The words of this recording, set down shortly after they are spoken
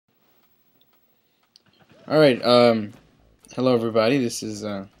All right. Hello everybody. This is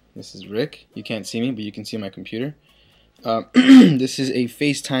Rick. You can't see me, but you can see my computer. This is a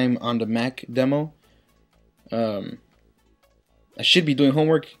FaceTime on the Mac demo. I should be doing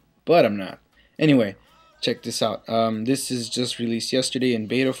homework, but I'm not. Anyway, check this out. This is just released yesterday in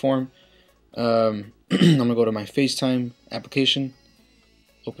beta form. I'm gonna go to my FaceTime application.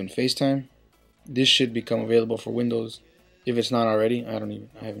 Open FaceTime. This should become available for Windows if it's not already. I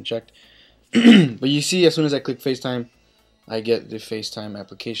haven't checked. But you see, as soon as I click FaceTime, I get the FaceTime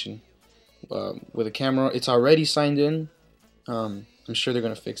application with a camera. It's already signed in. I'm sure they're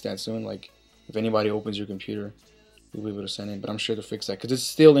gonna fix that soon. Like, if anybody opens your computer, you'll be able to send in. But I'm sure they'll fix that because it's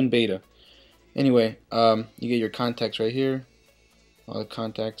still in beta. Anyway, you get your contacts right here. All the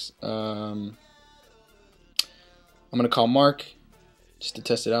contacts. I'm gonna call Mark just to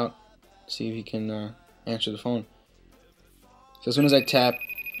test it out, see if he can answer the phone. So as soon as I tap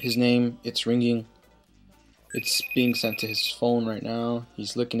his name, it's ringing. It's being sent to his phone right now.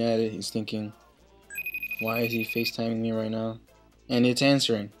 He's looking at it. He's thinking, why is he FaceTiming me right now? And it's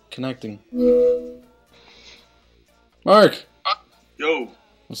answering, connecting. Mark! Yo!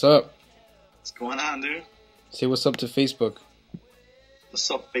 What's up? What's going on, dude? Say what's up to Facebook. What's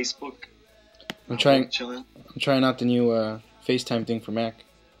up, Facebook? I'm trying out the new FaceTime thing for Mac.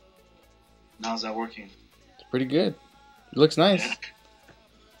 How's that working? It's pretty good. It looks nice. Yeah.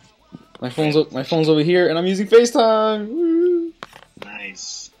 My phone's over here, and I'm using FaceTime. Woo.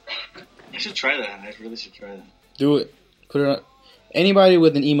 Nice. I should try that. I really should try that. Do it. Put it on. Anybody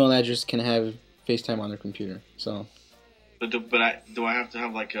with an email address can have FaceTime on their computer. So. But do I have to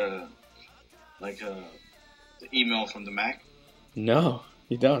have the email from the Mac? No,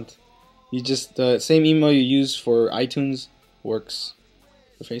 you don't. You just the same email you use for iTunes works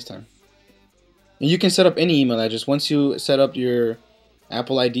for FaceTime. And you can set up any email address. Once you set up your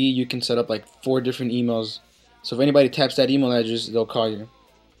Apple ID, you can set up like 4 different emails. So if anybody taps that email address, they'll call you.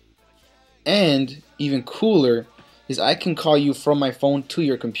 And even cooler is I can call you from my phone to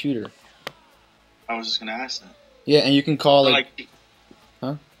your computer. I was just gonna ask that. Yeah, and you can call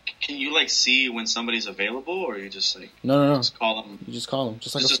huh? Can you see when somebody's available, or you just no. Just call them? You just call them.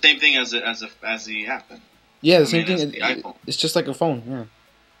 Just like it's the same thing as the app. Then. Yeah, the same thing. As the iPhone. It's just like a phone. Yeah.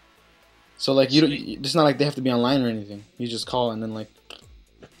 So it's not like they have to be online or anything. You just call and then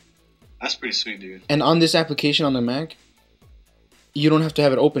That's pretty sweet, dude. And on this application on the Mac, you don't have to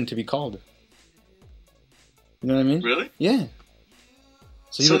have it open to be called. You know what I mean? Really? Yeah.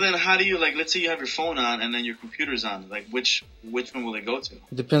 So then how do you, let's say you have your phone on and then your computer's on. Which one will it go to?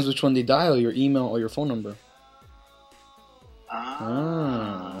 It depends which one they dial, your email or your phone number.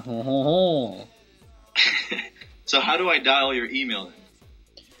 Ah. Ah. So how do I dial your email then?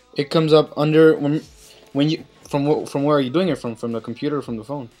 It comes up under when you from where are you doing it from? From the computer or from the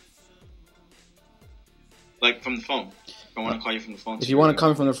phone? From the phone. If I want to call you from the phone. If you want to call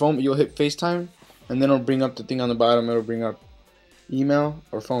me from the phone, you'll hit FaceTime, and then it'll bring up the thing on the bottom. It'll bring up email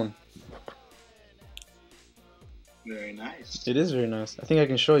or phone. Very nice. It is very nice. I think I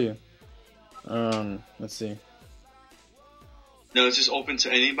can show you. Let's see. No, it's just open to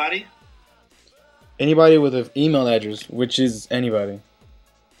anybody? Anybody with an email address, which is anybody.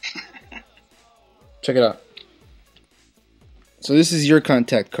 Check it out. So this is your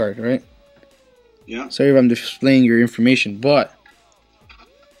contact card, right? Yeah. Sorry if I'm displaying your information, but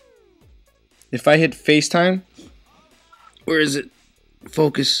if I hit FaceTime, where is it?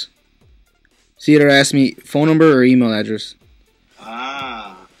 Focus. See, it'll ask me phone number or email address.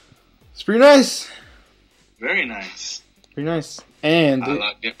 Ah. It's pretty nice. Very nice. Pretty nice. And I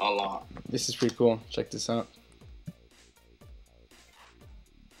like it a lot. This is pretty cool. Check this out.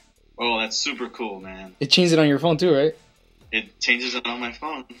 Oh, that's super cool, man. It changes it on your phone too, right? It changes it on my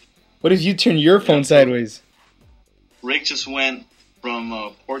phone. What if you turn your phone sideways? Rick just went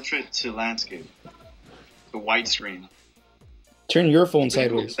from portrait to landscape to widescreen. Turn your phone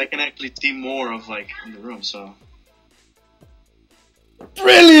sideways. I can actually see more of in the room. So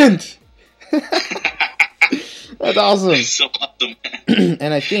brilliant! That's awesome. So awesome, man.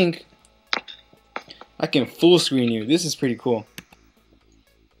 And I think I can full screen you. This is pretty cool.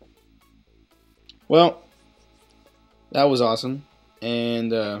 Well, that was awesome.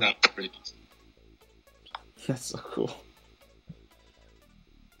 And that was pretty awesome. That's so cool.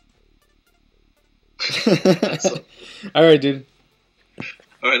 Alright, dude.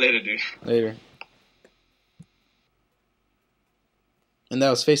 Alright, later, dude. Later. And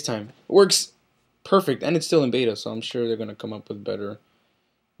that was FaceTime. It works perfect, and it's still in beta, so I'm sure they're going to come up with better,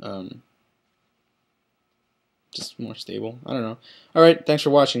 just more stable. I don't know. Alright, thanks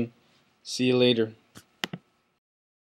for watching. See you later.